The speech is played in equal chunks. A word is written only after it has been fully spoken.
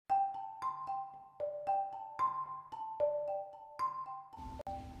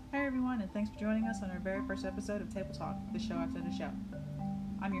Hi everyone, and thanks for joining us on our very first episode of Table Talk, the show after the show.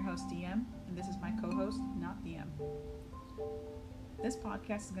 I'm your host DM, and this is my co-host, not DM. This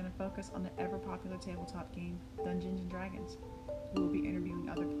podcast is going to focus on the ever-popular tabletop game, Dungeons & Dragons. We will be interviewing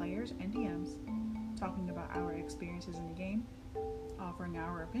other players and DMs, talking about our experiences in the game, offering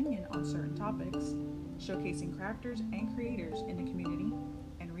our opinion on certain topics, showcasing crafters and creators in the community,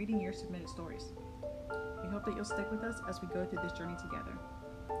 and reading your submitted stories. We hope that you'll stick with us as we go through this journey together.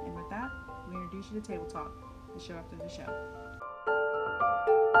 And with that, we introduce you to Table Talk, the show after the show.